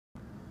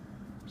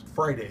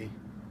Friday,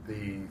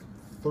 the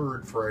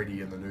third Friday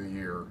in the new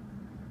year,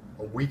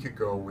 a week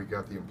ago we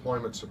got the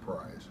employment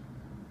surprise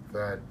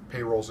that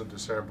payrolls in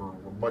December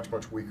were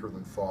much weaker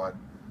than thought.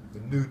 The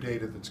new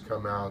data that's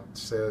come out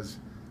says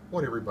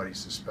what everybody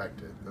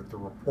suspected, that the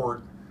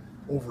report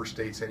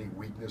overstates any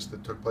weakness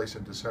that took place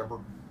in December.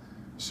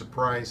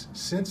 Surprise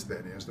since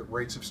then is that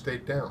rates have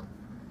stayed down.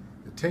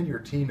 The 10-year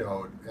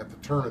T-note at the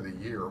turn of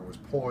the year was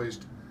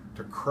poised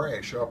to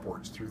crash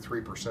upwards through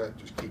 3%,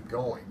 just keep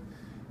going.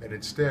 And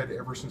instead,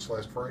 ever since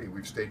last Friday,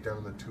 we've stayed down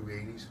in the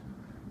 280s.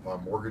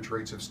 Mortgage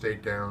rates have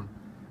stayed down.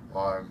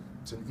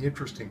 It's an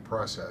interesting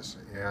process,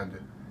 and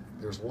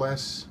there's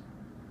less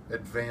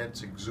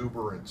advance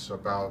exuberance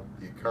about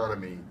the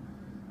economy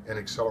and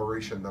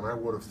acceleration than I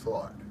would have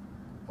thought.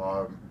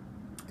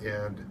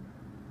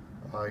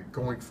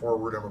 Going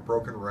forward, I'm a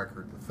broken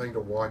record. The thing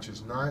to watch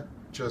is not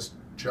just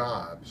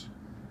jobs.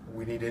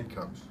 We need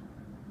incomes.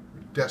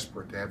 We're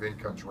desperate to have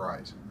incomes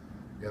rise,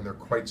 and they're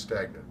quite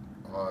stagnant.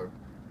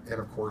 And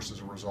of course,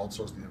 as a result,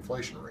 so is the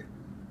inflation rate.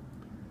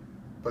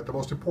 But the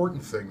most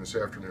important thing this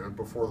afternoon,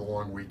 before the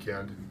long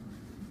weekend,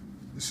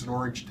 this is an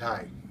orange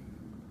tie.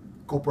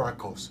 Go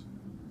Broncos.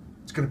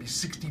 It's going to be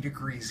 60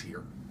 degrees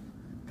here.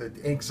 The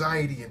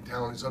anxiety in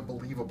town is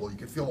unbelievable. You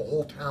can feel the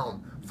whole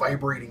town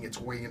vibrating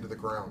its way into the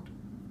ground.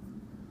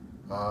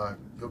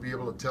 You'll be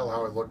able to tell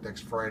how it looked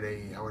next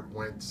Friday, how it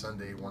went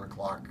Sunday, 1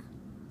 o'clock.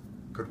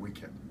 Good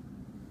weekend.